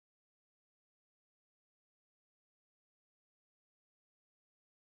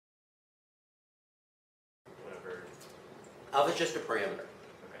Alpha is just a parameter.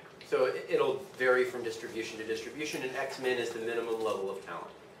 Okay. So it'll vary from distribution to distribution, and X min is the minimum level of talent.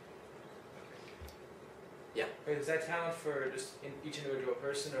 Yeah. Is that talent for just each individual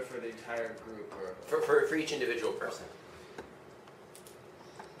person, or for the entire group, or For each individual person.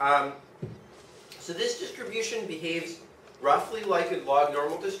 So this distribution behaves roughly like a log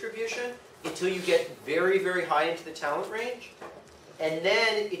normal distribution until you get very, very high into the talent range. And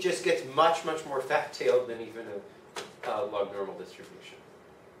then it just gets much, much more fat-tailed than even a log normal distribution.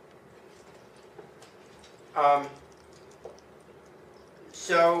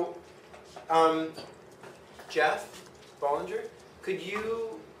 Jeff Bollinger, could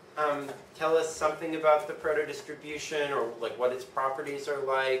you tell us something about the proto-distribution, or like what its properties are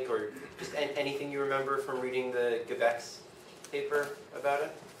like, or just anything you remember from reading the Gebeck's paper about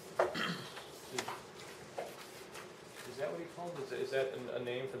it? Is that what he called? Is that a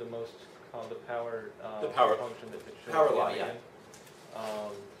name for the most the power function that it shows? Power law, yeah.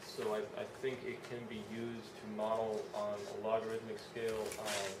 So I think it can be used to model on a logarithmic scale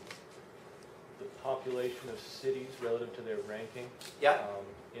the population of cities relative to their ranking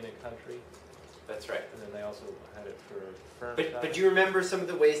in a country. That's right. And then they also had it for firm But do you remember some of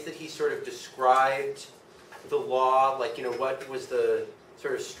the ways that he sort of described the law? Like, you know, what was the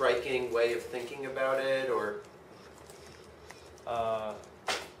sort of striking way of thinking about it, or? I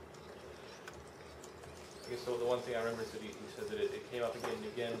guess so. The one thing I remember is that he said that it came up again and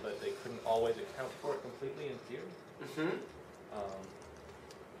again, but they couldn't always account for it completely in theory. Mm-hmm.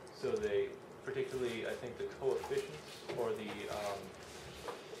 So they, particularly, I think the coefficients, or the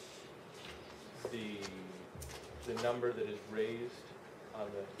number that is raised on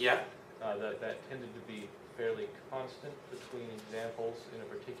the that tended to be fairly constant between examples in a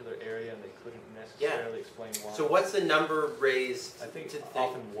particular area, and they couldn't necessarily explain why. So what's the number raised? I think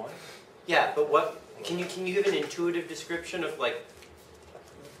often 1. Yeah, but what can you give an intuitive description of, like,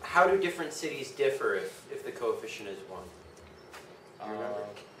 how do different cities differ if the coefficient is 1? Do you remember?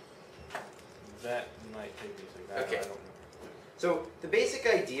 That might take me a second. Okay. I don't know. So the basic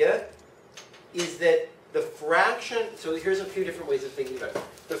idea is that the fraction, so here's a few different ways of thinking about it.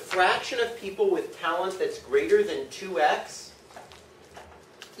 The fraction of people with talent that's greater than 2x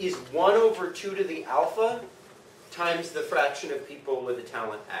is 1 over 2 to the alpha times the fraction of people with a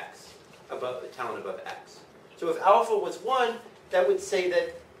talent x, above x. So if alpha was 1, that would say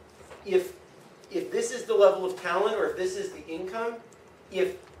that if this is the level of talent, or if this is the income,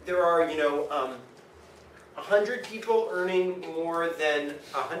 if there are, 100 people earning more than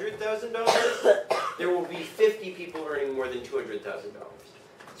 $100,000, there will be 50 people earning more than $200,000.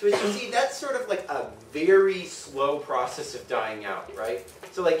 So as you see, that's sort of like a very slow process of dying out, right?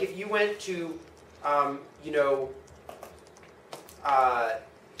 So like if you went to,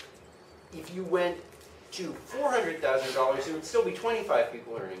 if you went to $400,000, it would still be 25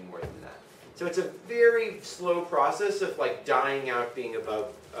 people earning more than that. So it's a very slow process of like dying out, being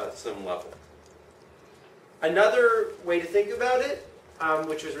above some level. Another way to think about it,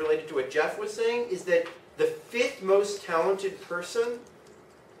 which was related to what Jeff was saying, is that the 5th most talented person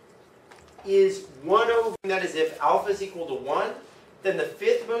is 1 over, that is if alpha is equal to 1, then the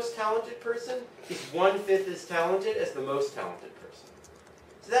 5th most talented person is 1/5 as talented as the most talented person.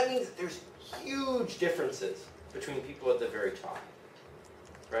 So that means that there's huge differences between people at the very top,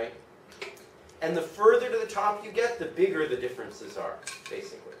 right? And the further to the top you get, the bigger the differences are,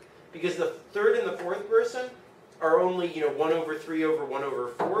 basically. Because the 3rd and the 4th person are only, 1 over 3 over 1 over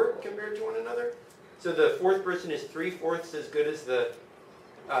 4 compared to one another. So the 4th person is 3/4 as good as the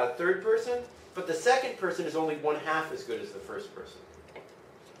 3rd person, but the 2nd person is only 1/2 as good as the 1st person.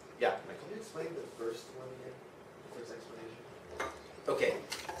 Yeah, Michael? Can you explain the first one again? The first explanation? Okay,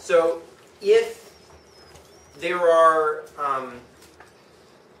 so if there are,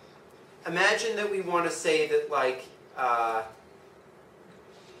 imagine that we want to say that, like,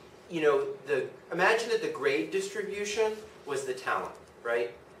 imagine that the grade distribution was the talent,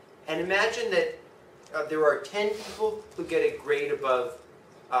 right? And imagine that there are 10 people who get a grade above,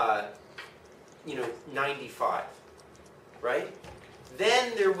 95, right?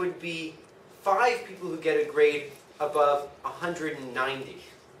 Then there would be 5 people who get a grade above 190.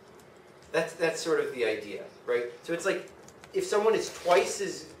 That's sort of the idea, right? So it's like if someone is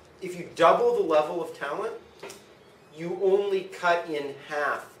if you double the level of talent, you only cut in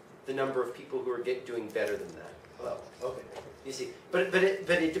half the number of people who are doing better than that. Oh, okay. You see, but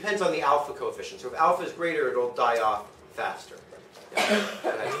it depends on the alpha coefficient. So if alpha is greater, it'll die off faster.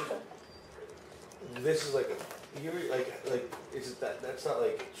 Yeah. This is like is that's not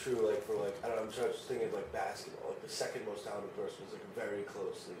like true for I don't know, I'm just thinking of like basketball. Like the 2nd most talented person is like very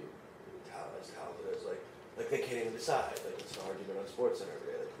closely as talented as like like they can't even decide. Like it's an argument on SportsCenter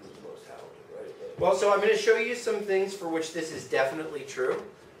every day, like who's the most talented, right? Like, Well, so I'm going to show you some things for which this is definitely true,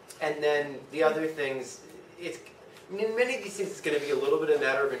 and then the other things, I mean, in many of these things it's going to be a little bit a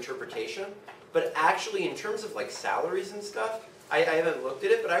matter of interpretation, but actually in terms of like salaries and stuff, I haven't looked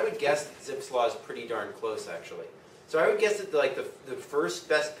at it, but I would guess that Zipf's law is pretty darn close actually. So I would guess that like the first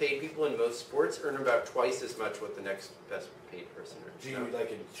best paid people in most sports earn about twice as much what the next best paid person earns. do you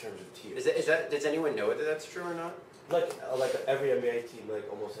like in terms of tiers? Is that does anyone know whether that's true or not? Like every NBA team like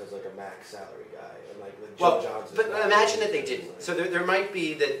almost has like a max salary guy, and like Well, Joe Johnson. but imagine that they didn't. So there might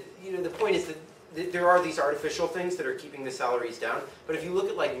be that, you know, the point is that there are these artificial things that are keeping the salaries down. But if you look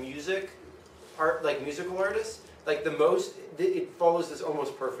at like musical artists, like it follows this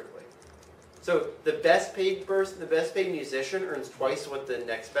almost perfectly. So the best paid person, the best paid musician earns twice what the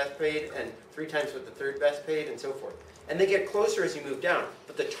next best paid and 3 times what the third best paid and so forth. And they get closer as you move down.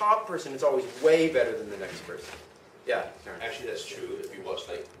 But the top person is always way better than the next person. Yeah, Karen. Actually, that's true. If you watch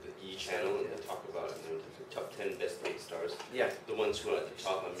like the E channel and they talk about the top 10 best paid stars, Yeah. the ones who are at the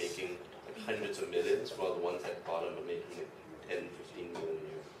top are making like hundreds of millions, while the ones at the bottom are making like 10, 15 million a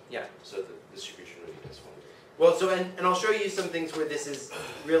year. Yeah. So the distribution really does one. Well, so and I'll show you some things where this is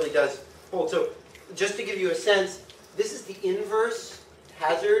really does hold. So just to give you a sense, this is the inverse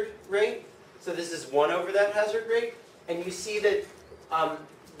hazard rate. So this is 1 over that hazard rate, and you see that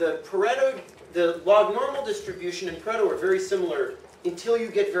the log normal distribution and Pareto are very similar until you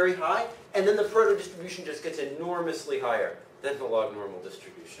get very high, and then the Pareto distribution just gets enormously higher than the log normal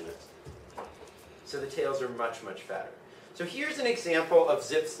distribution is. So the tails are much, much fatter. So here's an example of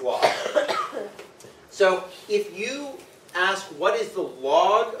Zipf's law. So if you ask what is the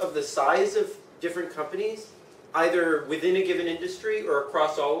log of the size of different companies, either within a given industry or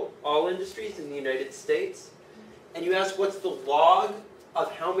across all industries in the United States, and you ask what's the log of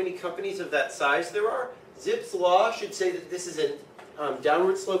how many companies of that size there are, Zipf's law should say that this is a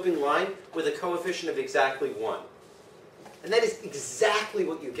downward sloping line with a coefficient of exactly 1. And that is exactly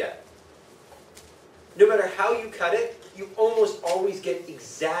what you get. No matter how you cut it, you almost always get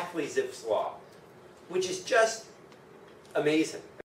exactly Zipf's law, which is just amazing.